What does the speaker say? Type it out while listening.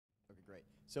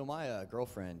So my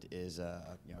girlfriend is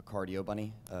a cardio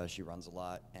bunny. She runs a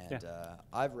lot, and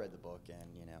I've read the book,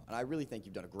 and I really think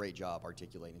you've done a great job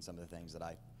articulating some of the things that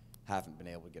I haven't been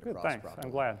able to get across Thanks. properly.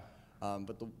 I'm glad.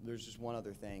 But there's just one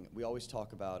other thing. We always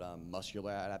talk about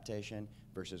muscular adaptation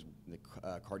versus the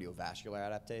cardiovascular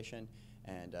adaptation,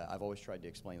 and I've always tried to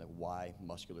explain why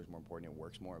muscular is more important and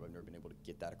works more, but I've never been able to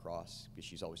get that across because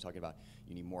she's always talking about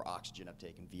you need more oxygen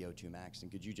uptake and VO2 max.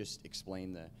 And could you just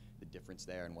explain the difference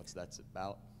there and what that's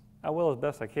about? I will as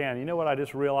best I can. You know what I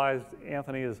just realized,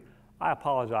 Anthony, is I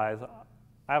apologize.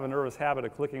 I have a nervous habit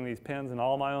of clicking these pins in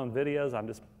all my own videos. I'm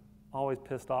just always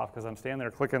pissed off because I'm standing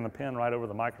there clicking the pin right over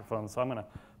the microphone. So I'm going to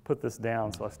put this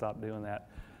down so I stop doing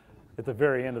that at the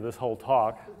very end of this whole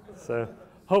talk. So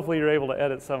hopefully you're able to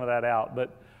edit some of that out.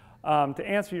 But to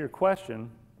answer your question,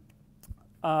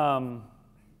 her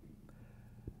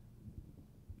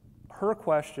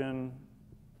question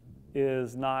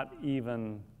is not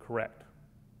even correct,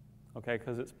 okay,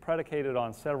 because it's predicated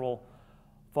on several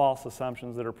false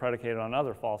assumptions that are predicated on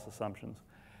other false assumptions.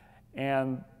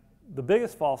 And the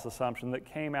biggest false assumption that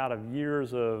came out of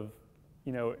years of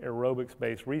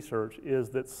aerobics-based research is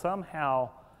that somehow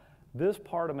this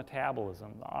part of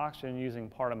metabolism, the oxygen-using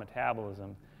part of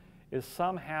metabolism, is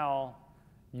somehow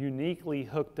uniquely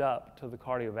hooked up to the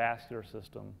cardiovascular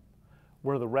system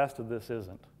where the rest of this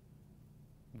isn't,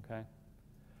 okay?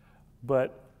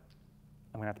 But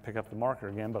I'm going to have to pick up the marker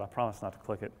again, but I promise not to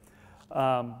click it.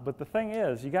 But the thing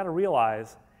is, you got to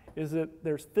realize is that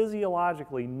there's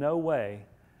physiologically no way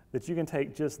that you can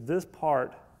take just this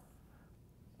part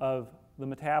of the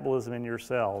metabolism in your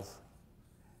cells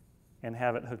and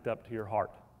have it hooked up to your heart.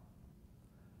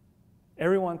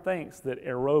 Everyone thinks that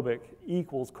aerobic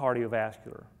equals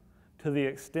cardiovascular. To the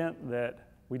extent that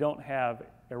we don't have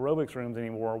aerobics rooms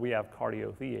anymore, we have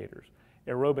cardio theaters.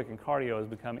 Aerobic and cardio has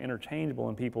become interchangeable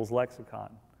in people's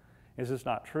lexicon. It's just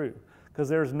not true, because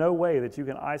there's no way that you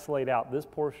can isolate out this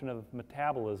portion of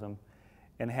metabolism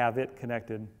and have it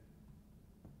connected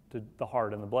to the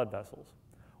heart and the blood vessels.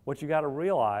 What you got to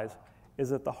realize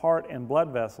is that the heart and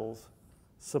blood vessels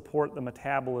support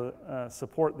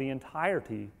the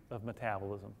entirety of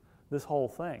metabolism, this whole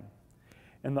thing.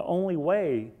 And the only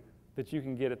way that you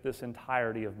can get at this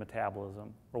entirety of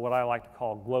metabolism, or what I like to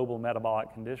call global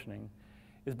metabolic conditioning,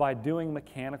 is by doing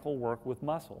mechanical work with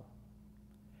muscle.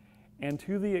 And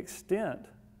to the extent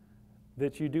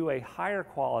that you do a higher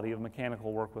quality of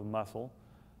mechanical work with muscle,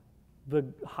 the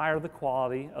higher the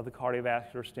quality of the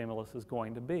cardiovascular stimulus is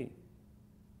going to be,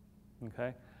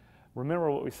 okay?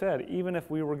 Remember what we said, even if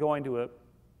we were going to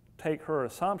take her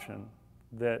assumption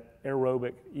that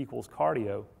aerobic equals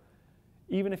cardio,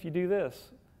 even if you do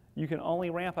this, you can only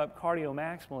ramp up cardio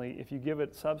maximally if you give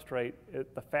it substrate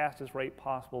at the fastest rate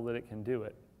possible that it can do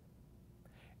it.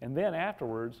 And then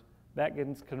afterwards, that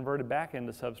gets converted back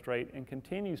into substrate and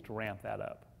continues to ramp that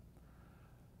up.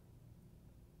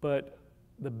 But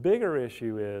the bigger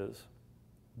issue is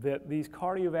that these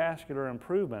cardiovascular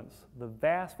improvements, the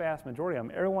vast, vast majority of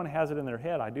them, everyone has it in their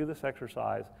head, I do this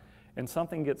exercise and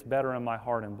something gets better in my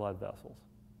heart and blood vessels.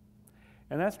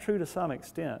 And that's true to some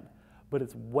extent, but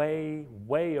it's way,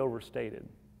 way overstated.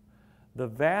 The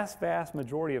vast, vast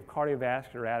majority of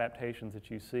cardiovascular adaptations that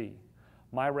you see,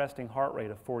 my resting heart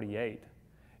rate of 48,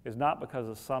 is not because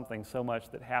of something so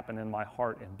much that happened in my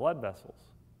heart and blood vessels,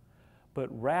 but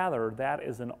rather that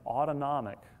is an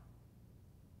autonomic,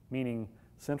 meaning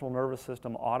central nervous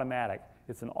system automatic.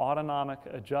 It's an autonomic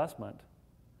adjustment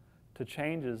to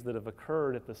changes that have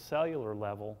occurred at the cellular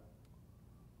level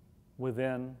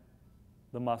within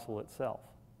the muscle itself,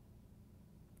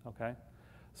 okay?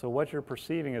 So what you're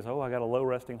perceiving is, oh, I got a low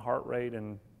resting heart rate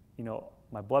and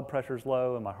my blood pressure's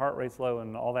low and my heart rate's low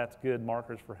and all that's good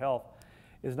markers for health,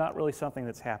 is not really something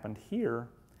that's happened here.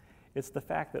 It's the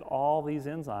fact that all these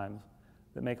enzymes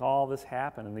that make all this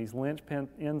happen, and these linchpin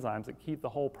enzymes that keep the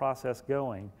whole process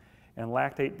going, and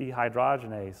lactate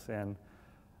dehydrogenase and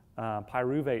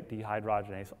pyruvate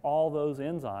dehydrogenase, all those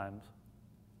enzymes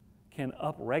can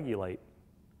upregulate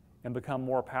and become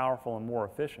more powerful and more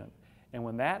efficient. And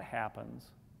when that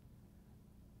happens,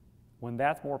 when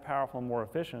that's more powerful and more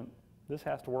efficient, this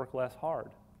has to work less hard.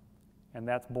 And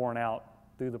that's borne out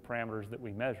through the parameters that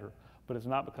we measure, but it's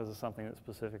not because of something that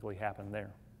specifically happened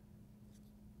there.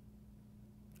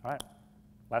 All right,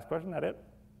 last question, that it?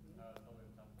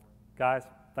 Guys,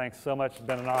 thanks so much, it's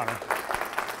been an honor.